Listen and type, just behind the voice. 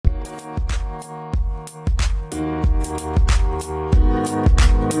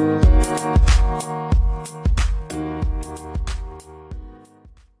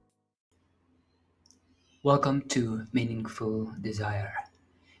Welcome to Meaningful Desire.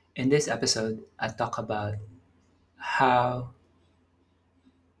 In this episode, I talk about how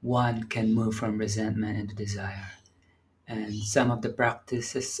one can move from resentment into desire and some of the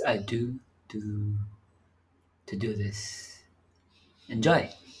practices I do to, to do this. Enjoy!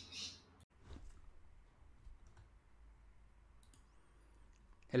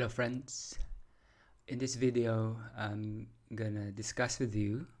 Hello, friends. In this video, I'm gonna discuss with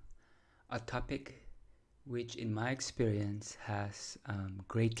you a topic which, in my experience, has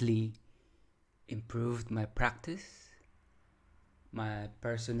greatly improved my practice, my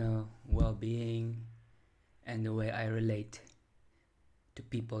personal well being, and the way I relate to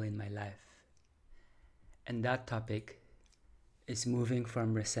people in my life. And that topic is moving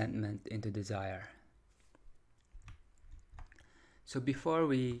from resentment into desire. So before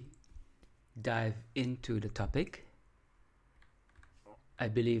we dive into the topic, I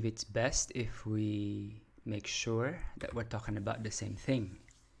believe it's best if we make sure that we're talking about the same thing.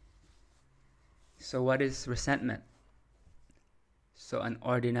 So what is resentment? So an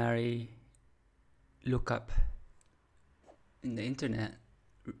ordinary lookup in the internet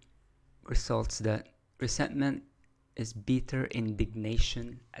results that resentment is bitter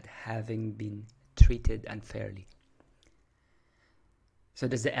indignation at having been treated unfairly. So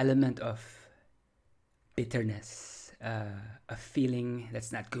there's the element of bitterness, a feeling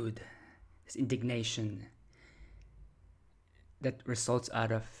that's not good. This indignation that results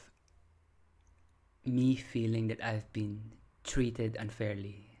out of me feeling that I've been treated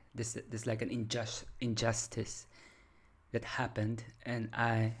unfairly. This like an injustice that happened, and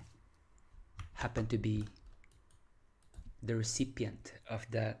I happen to be the recipient of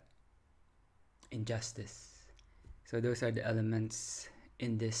that injustice. So those are the elements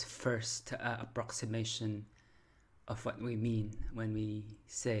in this first approximation of what we mean when we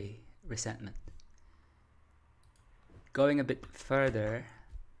say resentment. Going a bit further,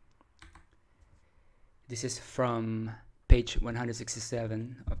 this is from page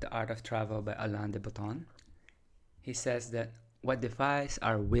 167 of The Art of Travel by Alain de Botton. He says that what defies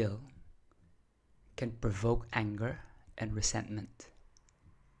our will can provoke anger and resentment.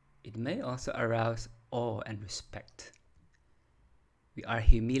 It may also arouse awe and respect. We are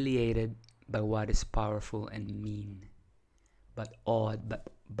humiliated by what is powerful and mean, but awed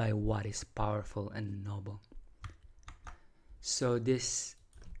by what is powerful and noble. So this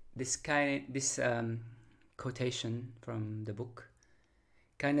quotation from the book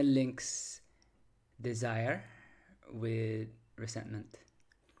kind of links desire with resentment.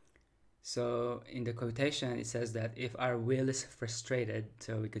 So in the quotation, it says that if our will is frustrated,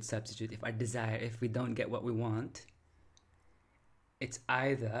 so we could substitute if our desire, if we don't get what we want, it's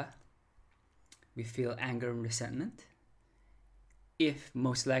either we feel anger and resentment,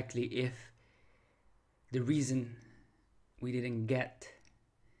 most likely if the reason we didn't get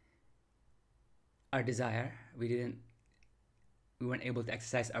our desire, we weren't able to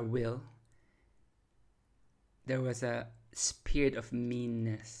exercise our will, there was a spirit of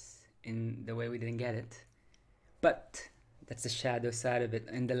meanness in the way we didn't get it. But that's the shadow side of it.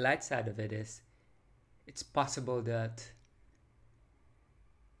 And the light side of it is it's possible that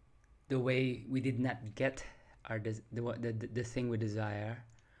the way we did not get the thing we desire,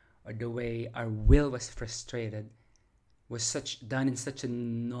 or the way our will was frustrated, was done in such a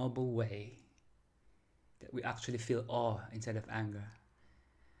noble way that we actually feel awe instead of anger.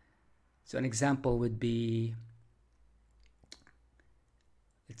 So an example would be,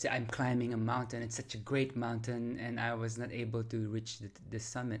 let's say I'm climbing a mountain. It's such a great mountain, and I was not able to reach the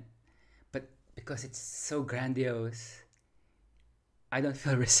summit. But because it's so grandiose, I don't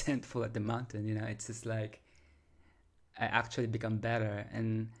feel resentful at the mountain. It's just like I actually become better.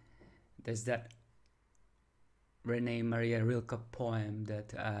 And there's that Rene Maria Rilke poem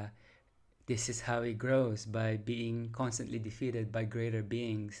that this is how he grows, by being constantly defeated by greater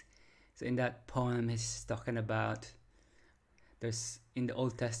beings. So in that poem, he's talking about in the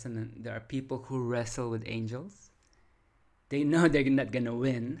Old Testament, there are people who wrestle with angels. They know they're not gonna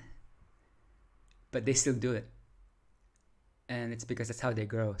win, but they still do it. And it's because that's how they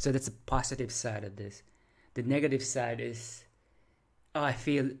grow. So that's the positive side of this. The negative side is, I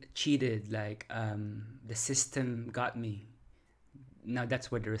feel cheated, like the system got me. Now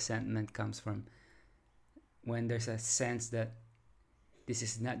that's where the resentment comes from. When there's a sense that this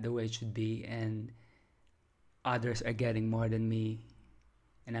is not the way it should be, and others are getting more than me,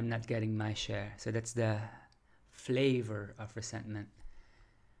 and I'm not getting my share. So that's the flavor of resentment.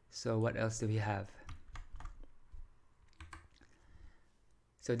 So what else do we have?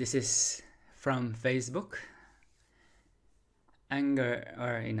 So this is from Facebook. Anger,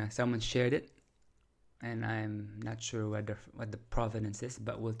 or someone shared it. and I'm not sure what the provenance is,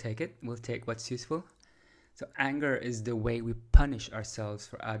 but we'll take it. We'll take what's useful. So anger is the way we punish ourselves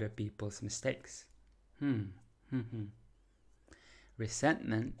for other people's mistakes. Hmm.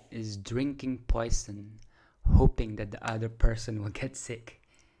 Resentment is drinking poison, hoping that the other person will get sick.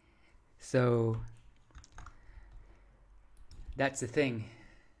 So that's the thing.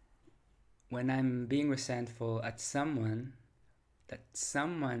 When I'm being resentful at someone, that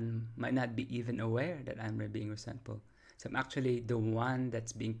someone might not be even aware that I'm being resentful. So I'm actually the one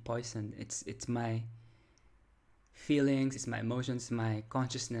that's being poisoned. It's my feelings, it's my emotions, my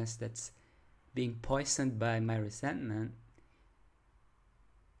consciousness that's being poisoned by my resentment,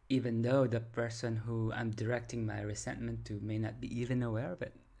 even though the person who I'm directing my resentment to may not be even aware of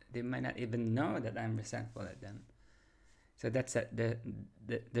it. They might not even know that I'm resentful at them. So that's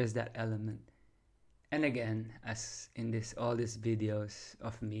there's that element. And again, as in all these videos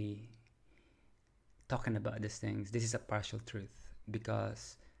of me talking about these things, this is a partial truth,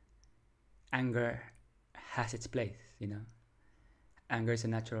 because anger has its place, Anger is a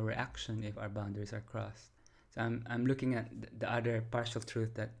natural reaction if our boundaries are crossed. So I'm looking at the other partial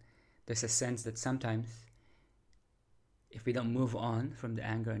truth, that there's a sense that sometimes if we don't move on from the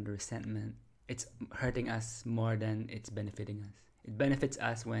anger and the resentment, it's hurting us more than it's benefiting us. It benefits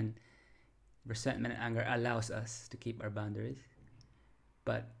us when resentment and anger allows us to keep our boundaries,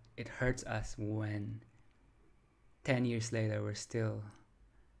 but it hurts us when 10 years later we're still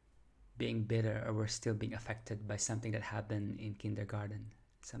being bitter, or we're still being affected by something that happened in kindergarten,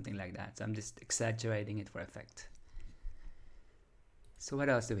 something like that. So I'm just exaggerating it for effect. So what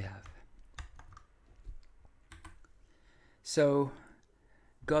else do we have? So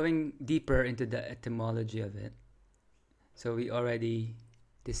going deeper into the etymology of it, so we already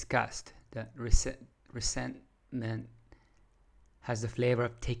discussed that resentment has the flavor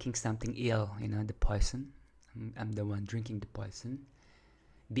of taking something ill, the poison. I'm the one drinking the poison.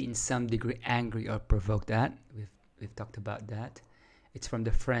 Be in some degree angry or provoked at. We've talked about that. It's from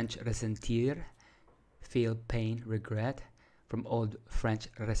the French ressentir, feel, pain, regret. From Old French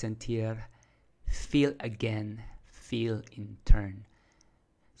ressentir, feel again, feel in turn.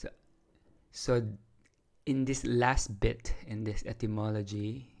 So in this last bit, in this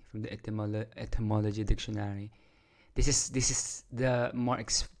etymology, from the etymology dictionary, this is the more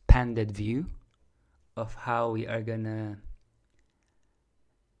expanded view of how we are gonna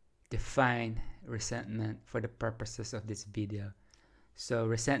define resentment for the purposes of this video. So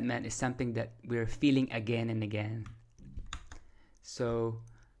resentment is something that we're feeling again and again. So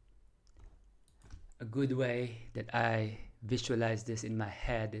a good way that I visualize this in my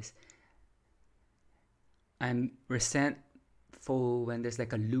head is, I'm resentful when there's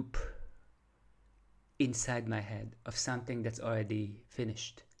like a loop inside my head of something that's already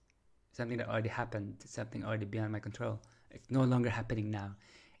finished, something that already happened, something already beyond my control. It's no longer happening now.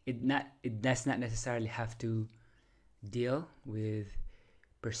 It does not necessarily have to deal with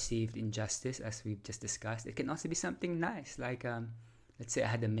perceived injustice, as we've just discussed. It can also be something nice, like let's say I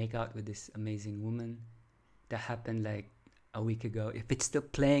had a makeout with this amazing woman that happened like a week ago. If it's still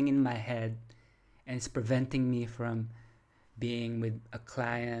playing in my head and it's preventing me from being with a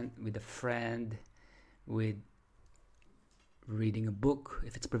client, with a friend, with reading a book,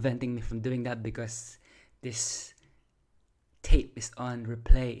 if it's preventing me from doing that because this tape is on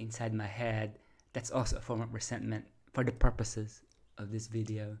replay inside my head, that's also a form of resentment for the purposes of this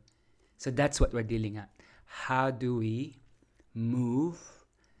video. So that's what we're dealing at. How do we move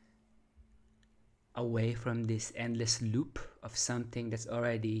away from this endless loop of something that's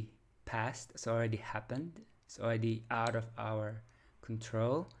already past, it's already happened, it's already out of our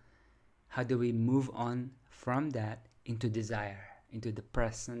control? How do we move on from that into desire, into the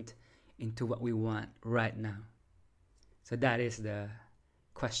present, into what we want right now? So that is the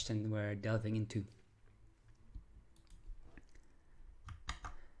question we're delving into.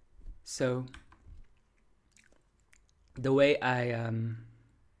 So the way I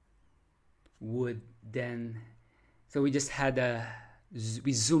would then, so we just had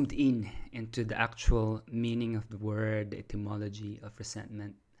we zoomed in into the actual meaning of the word, the etymology of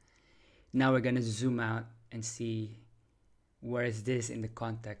resentment. Now we're gonna zoom out and see where is this in the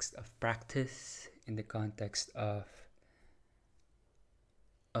context of practice, in the context of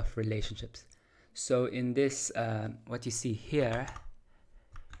relationships. So in this, what you see here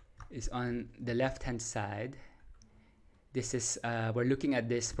is on the left hand side. This is we're looking at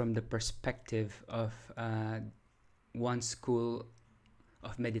this from the perspective of one school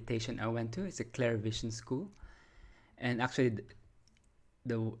of meditation I went to. It's a Clair Vision school, and actually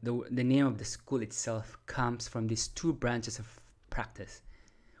the name of the school itself comes from these two branches of practice.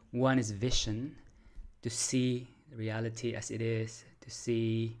 One is vision, to see reality as it is, to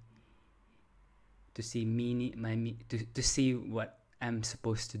see meaning, to see what I'm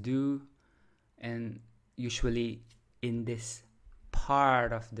supposed to do. And usually in this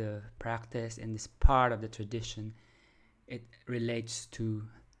part of the practice, in this part of the tradition, it relates to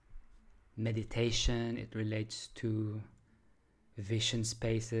meditation, it relates to vision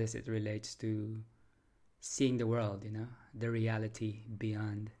spaces, it relates to seeing the world, the reality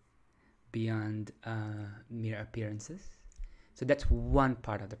beyond mere appearances. So that's one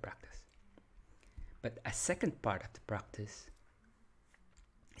part of the practice. But a second part of the practice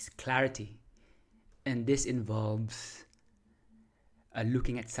is clarity. And this involves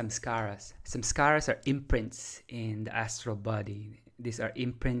looking at samskaras. Samskaras are imprints in the astral body. These are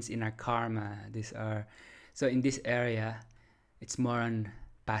imprints in our karma. So in this area, it's more on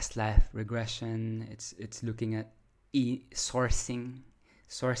past life regression. It's looking at sourcing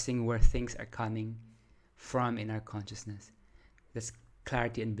where things are coming from in our consciousness. That's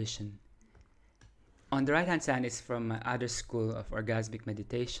clarity and vision. On the right hand side is from my other school of orgasmic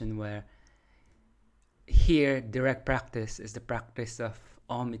meditation, where here direct practice is the practice of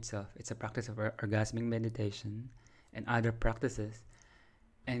Om itself. It's a practice of orgasmic meditation and other practices.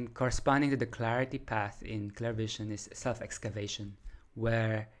 And corresponding to the clarity path in clear vision is self-excavation,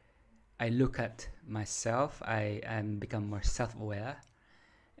 where I look at myself, I become more self-aware,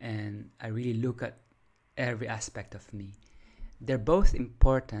 and I really look at every aspect of me. They're both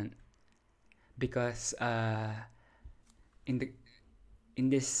important because in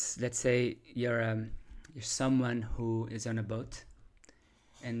this, let's say you're someone who is on a boat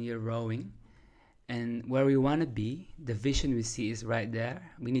and you're rowing, and where we want to be, the vision we see is right there.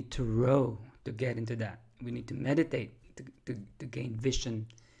 We need to row to get into that. We need to meditate to gain vision,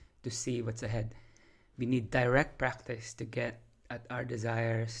 to see what's ahead. We need direct practice to get at our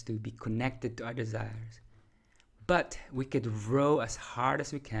desires, to be connected to our desires. But we could row as hard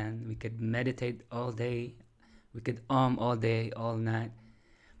as we can. We could meditate all day. We could all day, all night.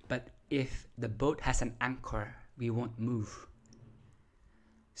 But if the boat has an anchor, we won't move.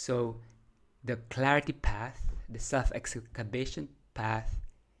 So the clarity path, the self-excavation path,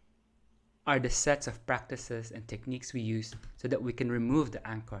 are the sets of practices and techniques we use so that we can remove the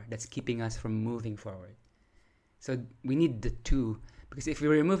anchor that's keeping us from moving forward. So we need the two, because if we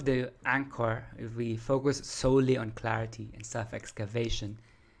remove the anchor, if we focus solely on clarity and self-excavation,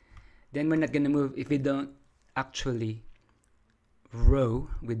 then we're not going to move. If we don't actually row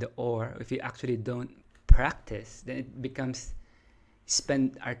with the oar, if we actually don't practice, then it becomes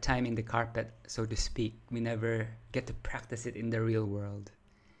spend our time in the carpet, so to speak. We never get to practice it in the real world.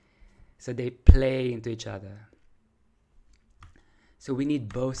 So they play into each other. So we need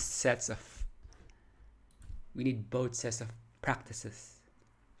both sets of practices.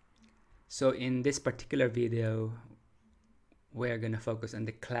 So in this particular video, we're going to focus on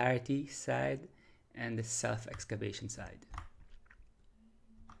the clarity side and the self-excavation side.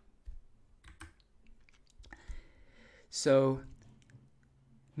 So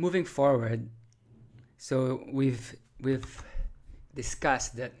moving forward, so we've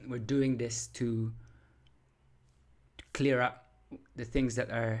discussed that we're doing this to clear up the things that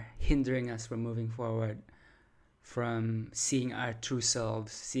are hindering us from moving forward, from seeing our true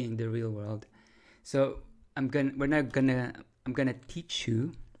selves, seeing the real world. So I'm gonna teach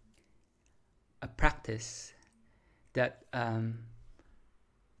you a practice that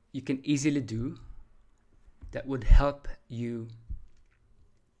you can easily do, that would help you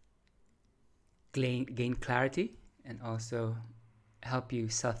gain clarity and also help you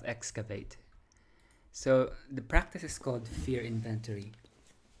self-excavate. So the practice is called fear inventory.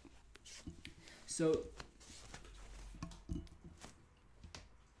 So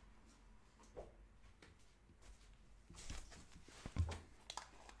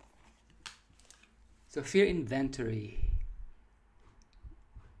fear inventory,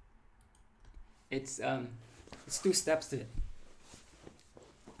 it's 2 steps to it.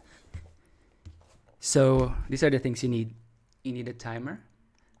 So these are the things you need. You need a timer.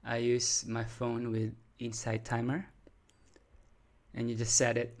 I use my phone with Insight Timer, and you just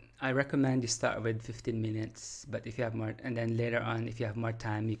set it. I recommend you start with 15 minutes, but if you have more, and then later on, if you have more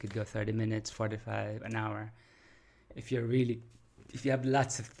time, you could go 30 minutes, 45, an hour. If you have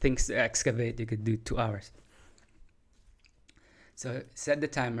lots of things to excavate, you could do 2 hours. So set the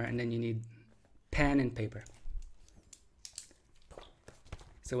timer, and then you need pen and paper.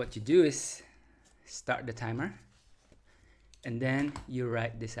 So what you do is start the timer, and then you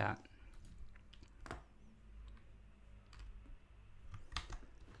write this out.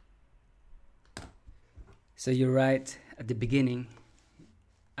 So you write at the beginning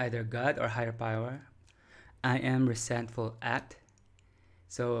either God or higher power, I am resentful at.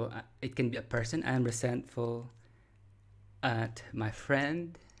 So it can be a person. I am resentful at my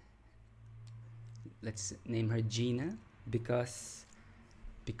friend. Let's name her Gina, because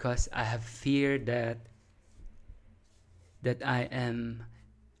I have fear that I am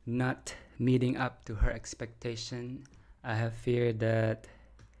not meeting up to her expectation. I have fear that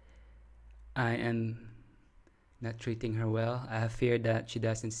I am not treating her well. I have fear that she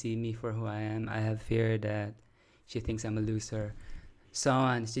doesn't see me for who I am. I have fear that she thinks I'm a loser. So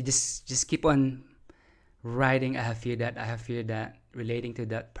on. So just keep on writing. I have fear that, relating to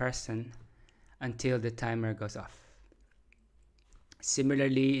that person until the timer goes off.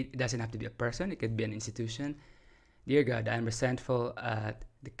 Similarly, it doesn't have to be a person. It could be an institution. Dear God, I am resentful at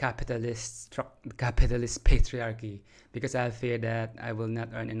the capitalist patriarchy, because I have fear that I will not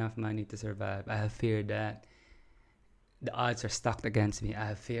earn enough money to survive. I have fear that the odds are stacked against me. I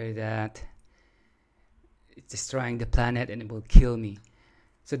have fear that it's destroying the planet and it will kill me.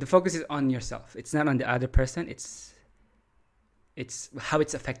 So the focus is on yourself. It's not on the other person. It's how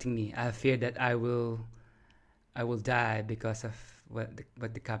it's affecting me. I have fear that I will die because of what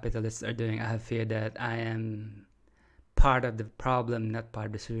the capitalists are doing. I have fear that I am part of the problem, not part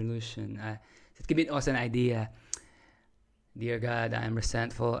of the solution. It could be also an idea. Dear God, I am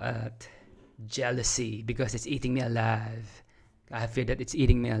resentful at jealousy because it's eating me alive. I have fear that it's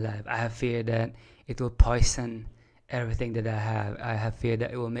eating me alive. I have fear that it will poison everything that I have. I have fear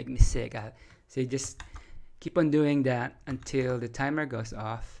that it will make me sick. So you just keep on doing that until the timer goes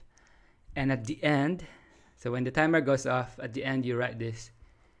off. And at the end, so when the timer goes off, at the end you write this: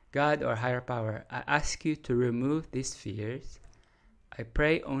 God or higher power, I ask you to remove these fears. I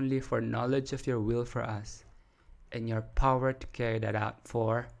pray only for knowledge of your will for us and your power to carry that out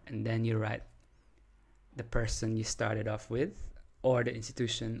for, and then you write the person you started off with, or the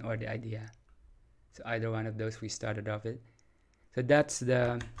institution, or the idea. So either one of those we started off with. So that's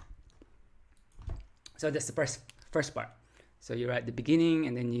the first part. So you write the beginning,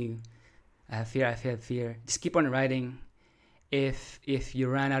 and then you I have fear. Just keep on writing. If you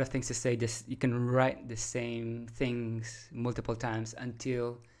run out of things to say, just you can write the same things multiple times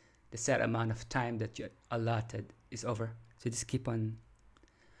until the set amount of time that you allotted is over. So just keep on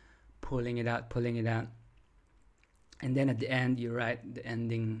pulling it out. And then at the end, you write the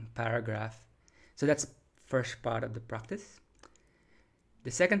ending paragraph. So that's the first part of the practice.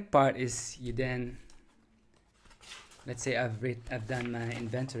 The second part is you then, let's say I've done my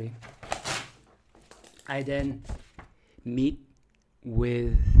inventory. I then meet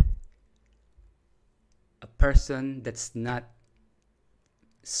with a person that's not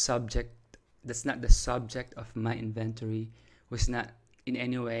the subject of my inventory, who's not in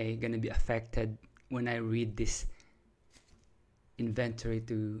any way going to be affected when I read this inventory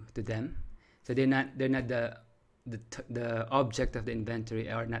to them. So they're not the object of the inventory,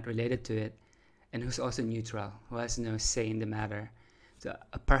 or not related to it, and who's also neutral, who has no say in the matter. So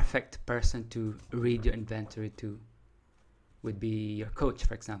a perfect person to read your inventory to would be your coach,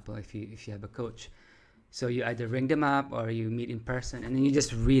 for example, if you have a coach. So you either ring them up or you meet in person, and then you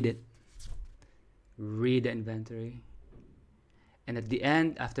just read the inventory. And at the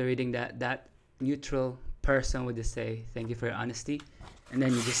end, after reading that neutral person would just say, thank you for your honesty, and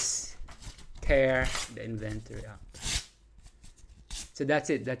then you just tear the inventory up. So that's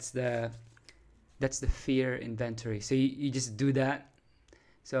it. That's the fear inventory. So you just do that.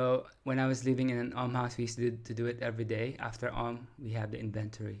 So when I was living in an house, we used to do it every day. After we have the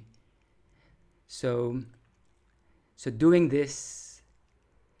inventory. So doing this.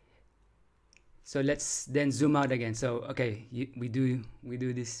 So let's then zoom out again. So okay, we do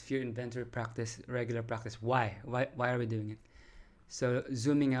this fear inventory practice, regular practice. Why are we doing it? So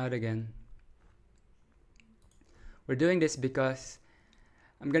zooming out again. We're doing this because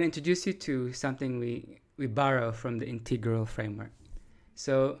I'm going to introduce you to something we borrow from the integral framework.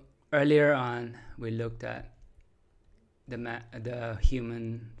 So earlier on, we looked at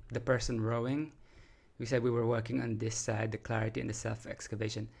the person rowing. We said we were working on this side, the clarity and the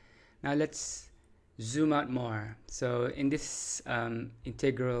self-excavation. Now let's zoom out more. So in this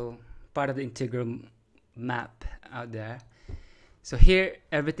integral part of the integral map out there, so here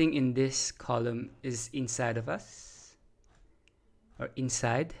everything in this column is inside of us, or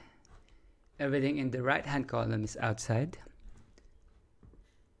inside. Everything in the right hand column is outside.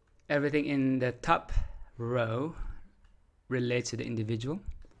 Everything in the top row relates to the individual,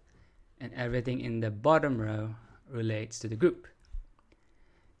 and everything in the bottom row relates to the group.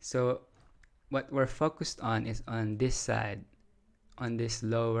 So what we're focused on is on this side, on this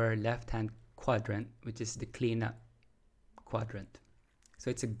lower left-hand quadrant, which is the cleanup quadrant. So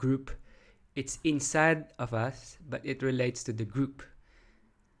it's a group it's inside of us, but it relates to the group.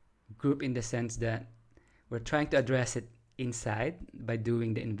 Group in the sense that we're trying to address it inside by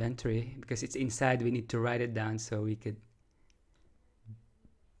doing the inventory, because it's inside. We need to write it down so we could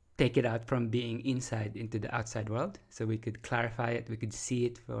take it out from being inside into the outside world, so we could clarify it, we could see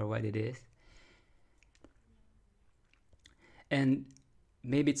it for what it is. And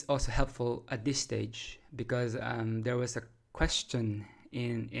maybe it's also helpful at this stage because there was a question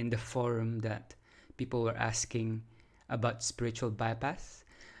in the forum that people were asking about spiritual bypass.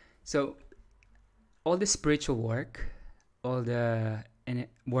 So all the spiritual work, all the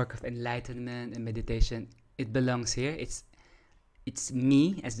work of enlightenment and meditation, it belongs here. It's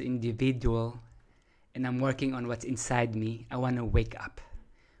me as the individual, and I'm working on what's inside me. I want to wake up.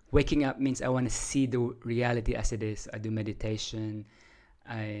 Waking up means I want to see the reality as it is. I do meditation.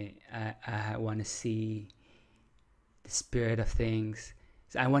 I want to see the spirit of things.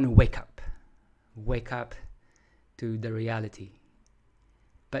 So I want to wake up to the reality.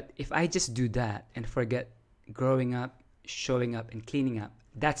 But if I just do that and forget growing up, showing up, and cleaning up,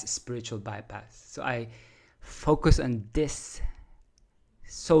 that's spiritual bypass. So I focus on this,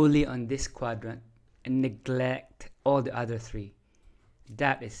 solely on this quadrant, and neglect all the other three.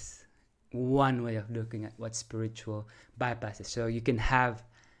 That is one way of looking at what spiritual bypass is. So you can have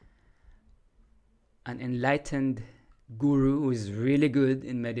an enlightened guru who is really good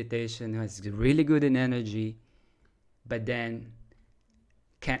in meditation, who is really good in energy, but then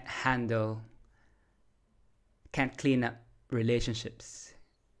can't clean up relationships.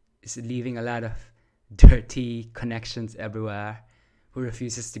 Is leaving a lot of dirty connections everywhere, who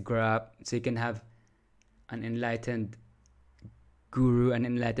refuses to grow up. So you can have an enlightened guru, an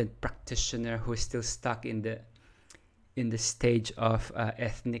enlightened practitioner who is still stuck in the stage of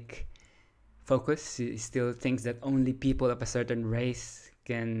ethnic focus. He still thinks that only people of a certain race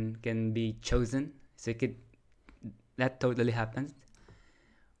can be chosen. So that totally happens.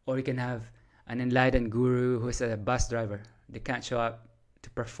 Or you can have an enlightened guru who is a bus driver. They can't show up to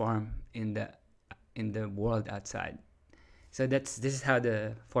perform in the world outside. So this is how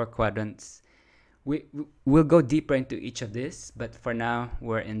the 4 quadrants. We'll go deeper into each of this, but for now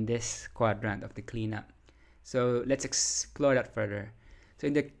we're in this quadrant of the cleanup. So let's explore that further. So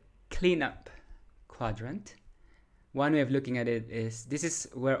in the cleanup quadrant, one way of looking at it is this is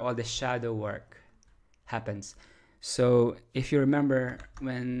where all the shadow work happens. So if you remember,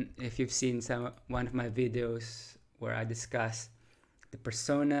 if you've seen one of my videos where I discuss the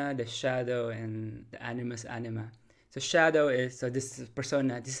persona, the shadow, and the animus anima. So shadow is, so this is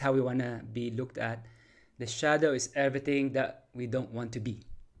persona, this is how we want to be looked at. The shadow is everything that we don't want to be.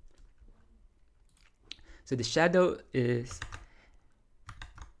 So the shadow is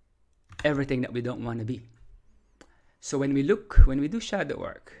everything that we don't want to be. So when we do shadow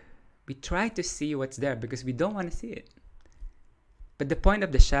work, we try to see what's there because we don't want to see it. But the point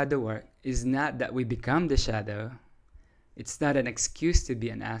of the shadow work is not that we become the shadow. It's not an excuse to be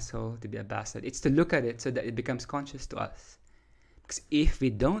an asshole, to be a bastard. It's to look at it so that it becomes conscious to us. Because if we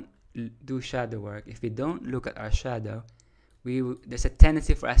don't do shadow work, if we don't look at our shadow, there's a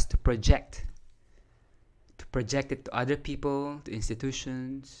tendency for us to project it to other people, to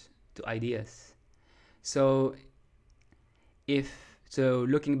institutions, to ideas. So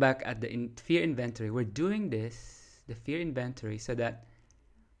looking back at the fear inventory, we're doing the fear inventory, so that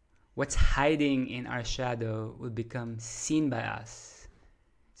what's hiding in our shadow will become seen by us.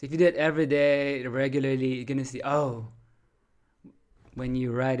 So if you do it every day, regularly, you're gonna see, when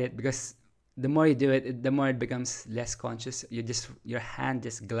you write it, because the more you do it, the more it becomes less conscious. Your hand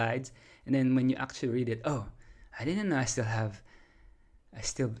just glides, and then when you actually read it, I didn't know I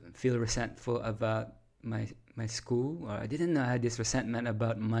still feel resentful about my school, or I didn't know I had this resentment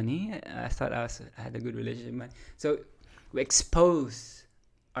about money. I thought I had a good relationship with money. So we expose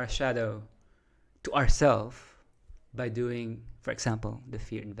our shadow to ourselves by doing, for example, the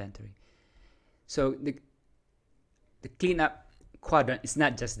fear inventory. So the cleanup quadrant is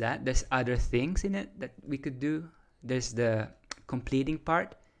not just that. There's other things in it that we could do. There's the completing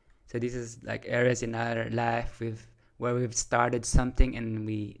part. So this is like areas in our life where we've started something and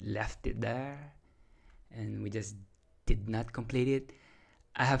we left it there and we just did not complete it.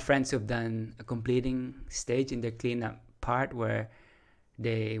 I have friends who've done a completing stage in their cleanup part where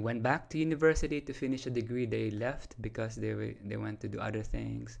they went back to university to finish a degree they left because they went to do other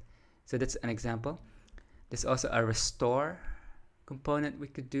things. So that's an example. There's also a restore component we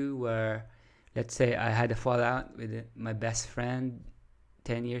could do where, let's say I had a fallout with my best friend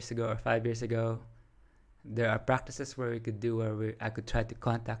 10 years ago or 5 years ago. There are practices where we could do where I could try to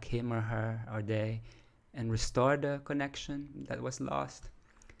contact him or her or they and restore the connection that was lost.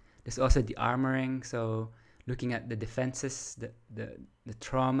 There's also the armoring, so looking at the defenses, the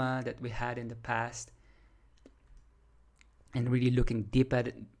trauma that we had in the past, and really looking deep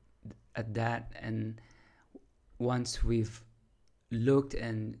at that. And once we've looked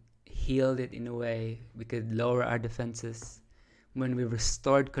and healed it in a way, we could lower our defenses. When we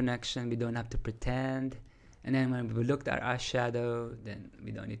restored connection, we don't have to pretend. And then when we looked at our shadow, then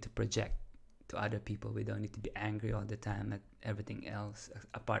we don't need to project to other people. We don't need to be angry all the time at everything else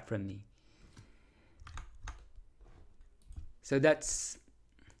apart from me. So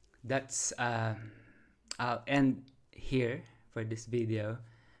I'll end here for this video.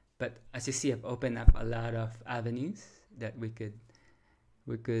 But as you see, I've opened up a lot of avenues that we could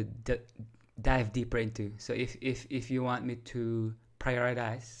dive deeper into. So if you want me to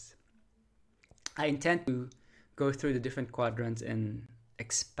prioritize, I intend to go through the different quadrants and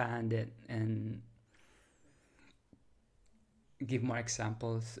expand it and give more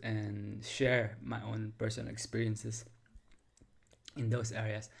examples and share my own personal experiences in those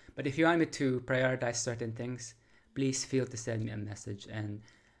areas. But if you want me to prioritize certain things, please feel to send me a message. And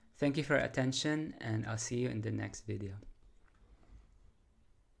thank you for your attention, and I'll see you in the next video.